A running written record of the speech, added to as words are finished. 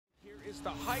is the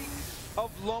height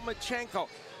of Lomachenko.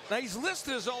 Now he's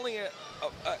listed as only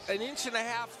an inch and a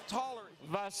half taller.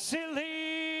 Vasyl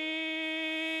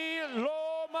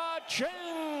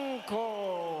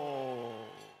Lomachenko.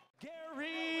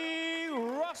 Gary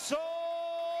Russell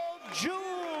Jr.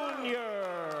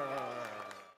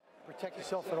 Protect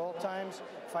yourself at all times.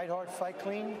 Fight hard, fight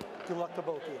clean. Good luck to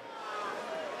both of you.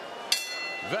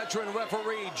 Veteran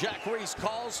referee Jack Reese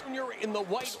calls Jr. in the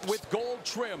white with gold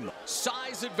trim.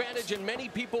 Size advantage, and many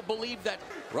people believe that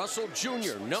Russell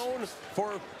Jr., known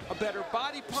for A better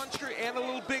body puncher and a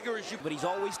little bigger as you. But he's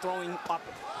always throwing up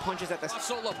punches at the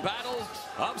Russell, a battle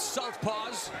of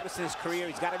southpaws. This is his career.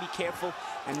 He's got to be careful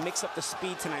and mix up the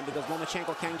speed tonight because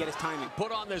Lomachenko can't get his timing.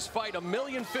 Put on this fight,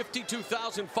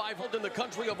 1,052,500 in the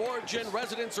country of origin,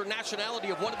 residence, or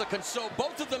nationality of one of the console.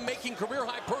 Both of them making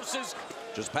career-high purses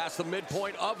just past the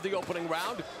midpoint of the opening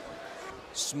round.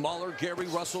 Smaller Gary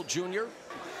Russell Jr.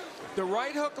 The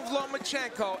right hook of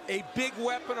Lomachenko, a big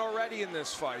weapon already in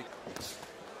this fight.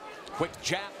 Quick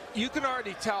jab. You can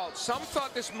already tell. Some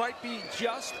thought this might be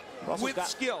just with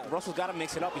skill. Russell's got to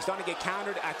mix it up. He's starting to get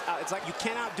countered. It's like you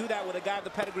cannot do that with a guy of the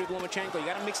pedigree of Lomachenko. You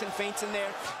got to mix in feints in there.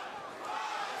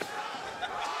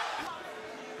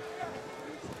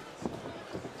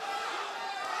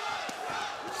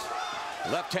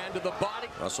 Left hand to the body.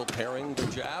 Russell parrying the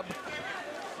jab.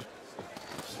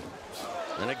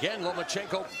 And again,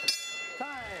 Lomachenko.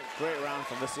 Great round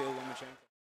from Vasyl Lomachenko.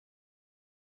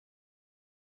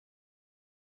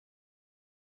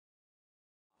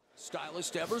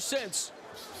 Stylist ever since.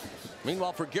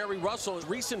 Meanwhile, for Gary Russell, in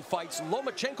recent fights,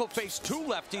 Lomachenko faced two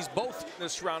lefties, both in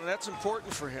this round, and that's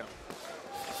important for him.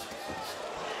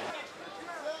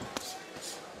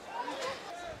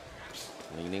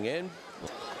 Leaning in.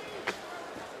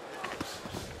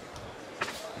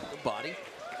 The body.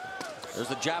 There's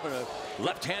the jab and a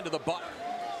left hand to the butt.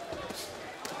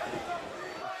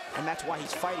 And that's why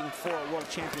he's fighting for a world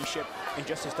championship in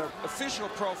just his third official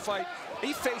pro fight.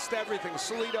 He faced everything.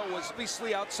 Salido was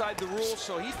obviously outside the rules,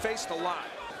 so he faced a lot.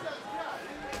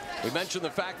 We mentioned the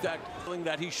fact that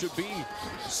he should be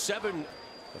 7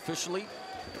 officially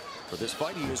for this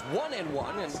fight. He is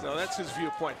 1-1, and no, that's his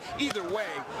viewpoint. Either way,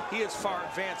 he is far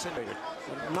advanced.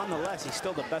 Nonetheless, he's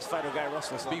still the best fighter Guy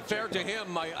Russell. To be fair to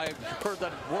him, I've heard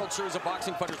that World Series of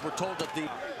Boxing fighters were told that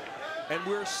and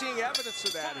we're seeing evidence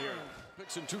of that here.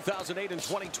 In 2008 and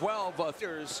 2012,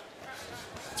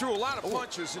 threw a lot of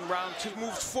punches in round 2.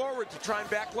 Moves forward to try and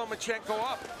back Lomachenko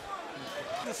up.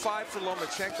 5 for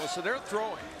Lomachenko, so they're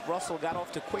throwing. Russell got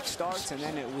off to quick starts, and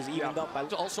then it was evened up by.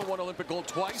 Also won Olympic gold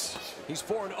twice. He's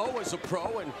 4-0 as a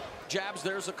pro, and jabs.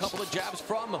 There's a couple of jabs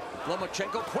from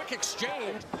Lomachenko. Quick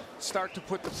exchange. Start to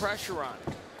put the pressure on.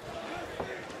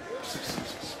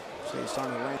 So he's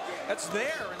starting to land. That's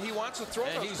there, and he wants to throw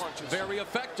those he's punches. Very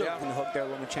effective. And the hook there,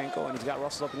 Lomachenko, and he's got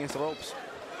Russell up against the ropes.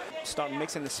 Start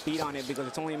mixing the speed on it because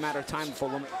it's only a matter of time before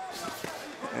and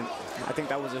I think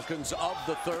that was of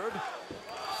the third.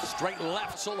 Straight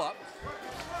left, so up.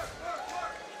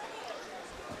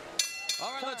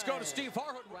 All right, let's go to Steve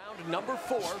Harhood. Round number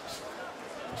 4.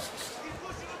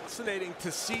 Fascinating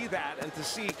to see that and to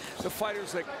see the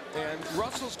fighters that, and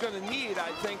Russell's going to need,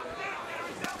 I think,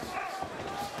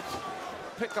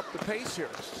 pick up the pace here.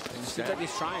 Seems like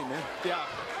he's trying, man. Yeah.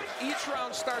 Each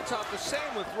round starts out the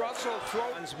same with Russell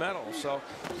throwing his medal, so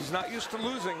he's not used to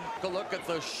losing. Take a look at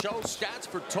the show stats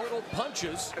for total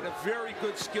punches. At a very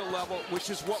good skill level,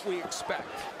 which is what we expect.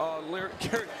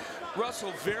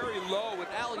 Russell very low. With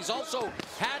He's also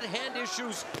had hand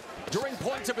issues during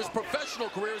points of his professional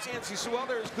career. He said, well,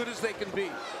 they're as good as they can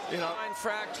be. You know,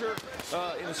 fracture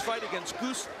in his fight against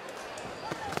Goose.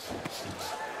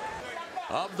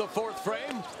 Of the 4th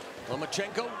frame,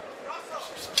 Lomachenko.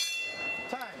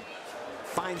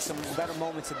 Find some better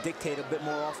moments to dictate a bit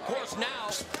more off. Of course, now,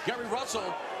 Gary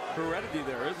Russell. Heredity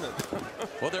there, isn't it?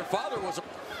 Well, their father was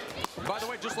by the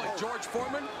way, just like George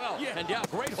Foreman. Well, and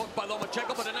great hook by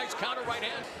Lomachenko, but a nice counter right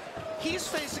hand. He's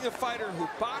facing a fighter who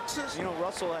boxes. You know,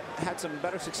 Russell had some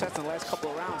better success in the last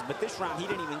couple of rounds, but this round he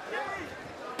didn't even.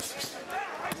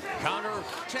 Counter.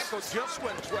 Lomachenko just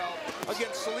went 12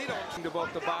 against Salido to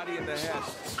both the body and the head.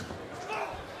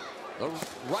 The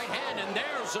right hand, and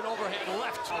there's an overhand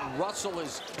left. Russell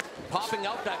is popping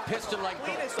out that piston like the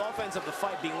latest offense of the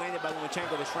fight being landed by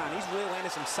Lomachenko this round. He's really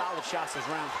landed some solid shots this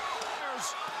round.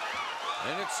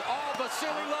 And it's all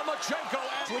Vasyl Lomachenko.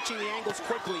 Switching the angles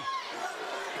quickly.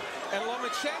 And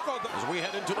Lomachenko, as we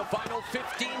head into the final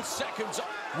 15 seconds,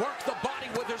 work the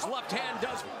body with his left hand.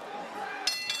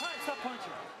 Stop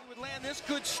punching. He would land this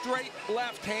good straight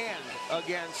left hand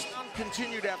against.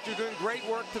 Continued after doing great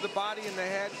work to the body and the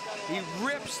head. He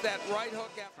rips that right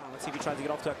hook after. Let's see if he tries to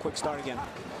get off to a quick start again.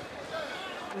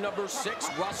 Number 6,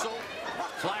 Russell,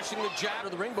 flashing the jab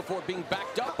of the ring before being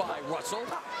backed up by Russell.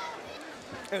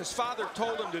 And his father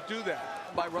told him to do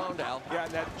that. By Rondell. Yeah,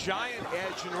 and that giant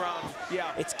edge in round.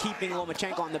 Yeah. It's keeping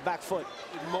Lomachenko on the back foot.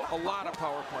 A lot of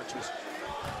power punches.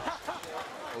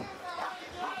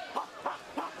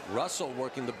 Russell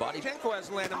working the body. Lomachenko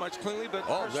hasn't landed much cleanly, but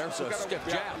there's a stiff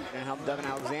jab. And help Devin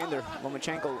Alexander.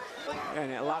 Lomachenko,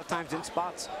 and a lot of times in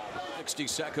spots. 60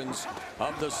 seconds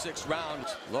of the 6th round.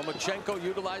 Lomachenko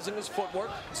utilizing his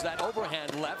footwork. It's that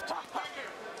overhand left.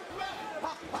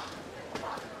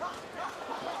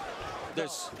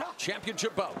 This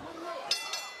championship bout.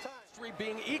 Three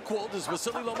being equaled is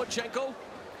Vasyl Lomachenko.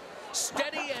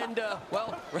 Steady and,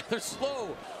 well, rather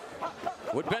slow.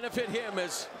 Would benefit him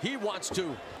as he wants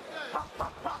to.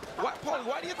 Paulie,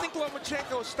 why do you think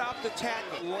Lomachenko stopped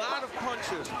attacking? A lot of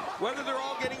punches. Whether they're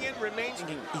all getting in remains.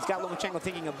 He's got Lomachenko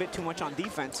thinking a bit too much on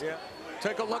defense. Yeah.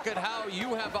 Take a look at how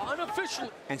you have unofficially.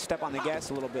 And step on the gas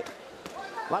a little bit.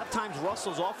 A lot of times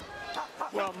Russell's off.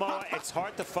 Well, Mo, it's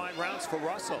hard to find rounds for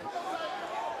Russell.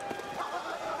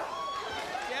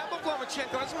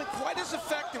 Lomachenko hasn't been quite as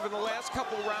effective in the last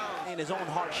couple of rounds. And his own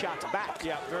hard shots back.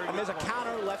 Yeah, very And there's a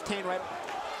counter, left hand right.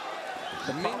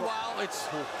 Meanwhile, it's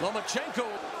Lomachenko.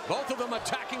 Both of them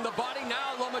attacking the body.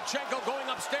 Now Lomachenko going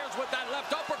upstairs with that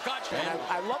left uppercut. And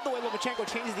I love the way Lomachenko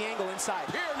changes the angle inside.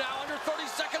 Here now, under 30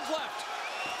 seconds left.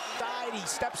 Side, he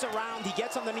steps around, he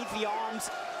gets underneath the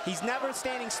arms. He's never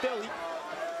standing still.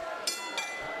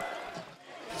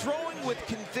 Throwing with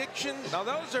conviction. Now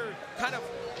those are kind of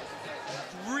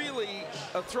really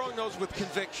throwing those with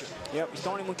conviction. Yep, he's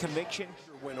throwing him with conviction.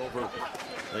 Win over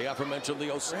the aforementioned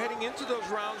Leo. We're heading into those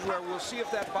rounds where we'll see if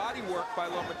that body work by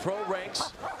Lomachenko. Pro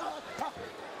ranks.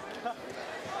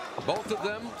 Both of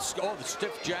them, the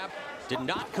stiff jab, did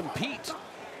not compete.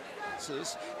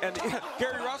 And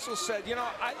Gary Russell said, you know,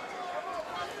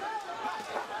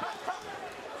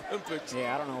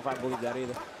 Yeah, I don't know if I believe that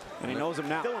either. And he knows him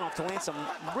now. Still enough to land some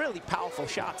really powerful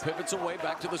shots. Pivots away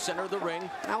back to the center of the ring.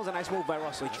 That was a nice move by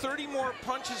Russell. 30 more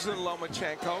punches than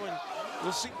Lomachenko, and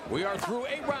we'll see. We are through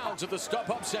 8 rounds of the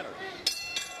StubHub Center.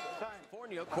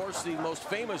 California, of course, the most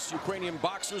famous Ukrainian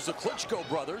boxers, the Klitschko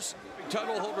brothers.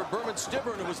 Title holder Berman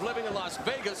Stivern, who was living in Las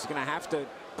Vegas. Going to have to,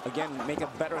 again, make a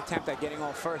better attempt at getting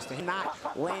off first. And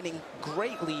not landing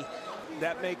greatly.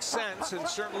 That makes sense, and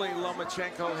certainly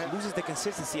Lomachenko loses the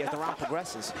consistency as the round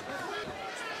progresses.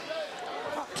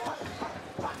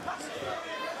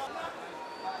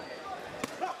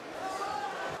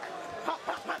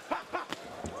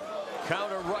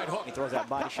 Counter right hook. He throws that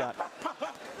body shot.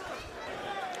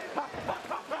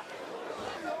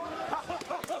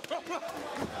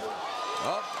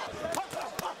 Up.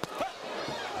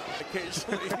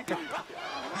 occasionally.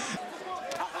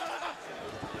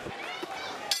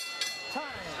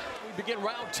 We begin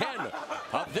round 10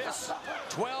 of this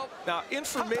 12. Now,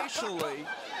 informationally,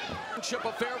 Championship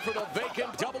affair for the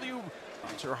vacant W.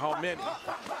 not sure how many.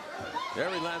 There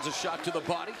he lands a shot to the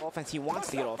body. Offense he wants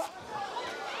to get off.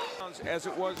 As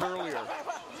it was earlier.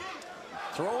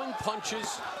 Throwing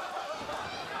punches.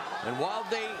 And while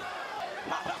they...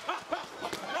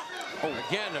 Oh,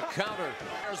 again, a counter.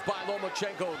 There's by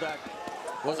Lomachenko that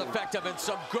was effective and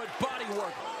some good body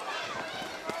work.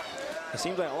 It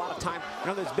seems like a lot of time. You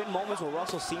know, there's been moments where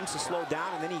Russell seems to slow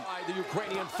down and then he... By the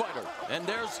Ukrainian fighter. And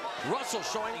there's Russell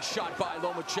showing a shot by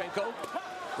Lomachenko.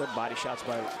 Good body shots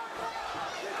by...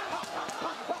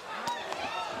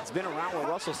 It's been a round where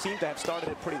Russell seemed to have started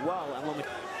it pretty well. And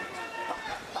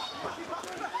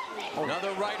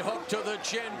Another right hook to the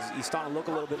chin. He's starting to look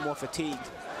a little bit more fatigued.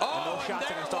 Oh, no shots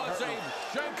there was a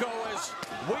Lomachenko as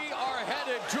we are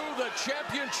headed to the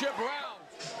championship round.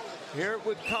 Here it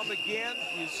would come again.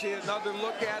 You see another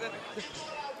look at it.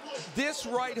 This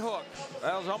right hook,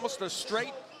 that was almost a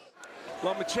straight.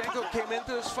 Lomachenko came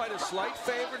into this fight a slight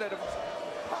favorite.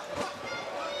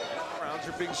 Rounds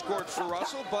are being scored for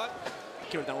Russell, but...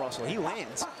 Than Russell, he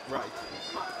lands. Right.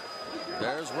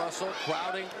 There's Russell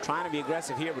crowding. Trying to be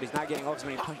aggressive here, but he's not getting off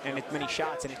as many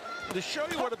shots. And to show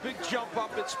you what a big jump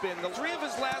up it's been, the 3 of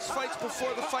his last fights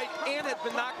before the fight and had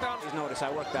been knocked down. Please notice, I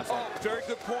worked that fight. Oh, very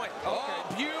good point. Okay.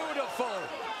 Oh, beautiful.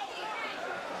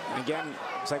 And again,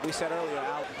 it's like we said earlier,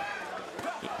 Al.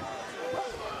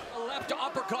 Left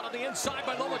uppercut on the inside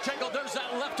by Lomachenko. There's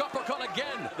that left uppercut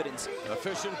again.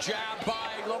 Efficient jab by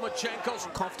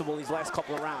Lomachenko. Comfortable these last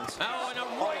couple of rounds. Now and a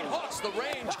right hooks the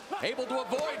range, able to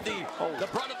avoid the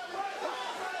brunt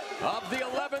of the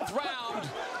 11th round.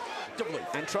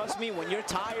 And trust me, when you're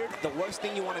tired, the worst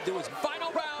thing you want to do is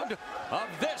final round of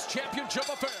this championship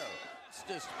affair.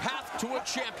 Fastest path to a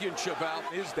championship out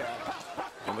is that.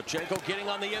 Lomachenko getting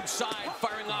on the inside,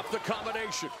 firing off the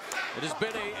combination. It has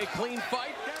been a clean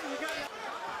fight.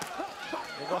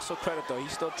 Give Russell credit, though.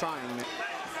 He's still trying, man.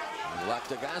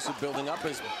 Lactic acid building up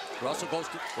as Russell goes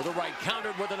with a right,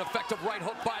 countered with an effective right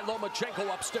hook by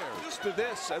Lomachenko upstairs. Used to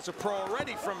this as a pro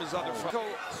already from his other fight.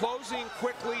 Closing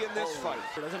quickly in this fight.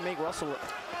 It doesn't make Russell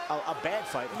a bad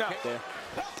fight. No. There.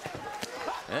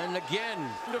 And again,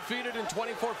 defeated in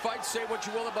 24 fights. Say what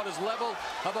you will about his level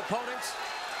of opponents.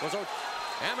 Was an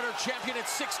amateur champion at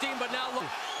 16, but now look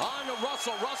on to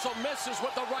Russell. Russell misses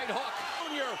with the right hook.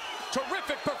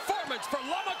 Terrific performance for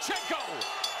Lomachenko.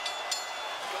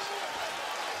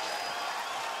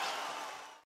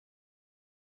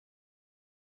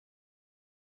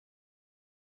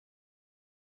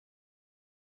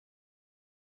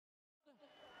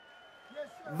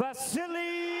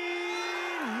 Vasyl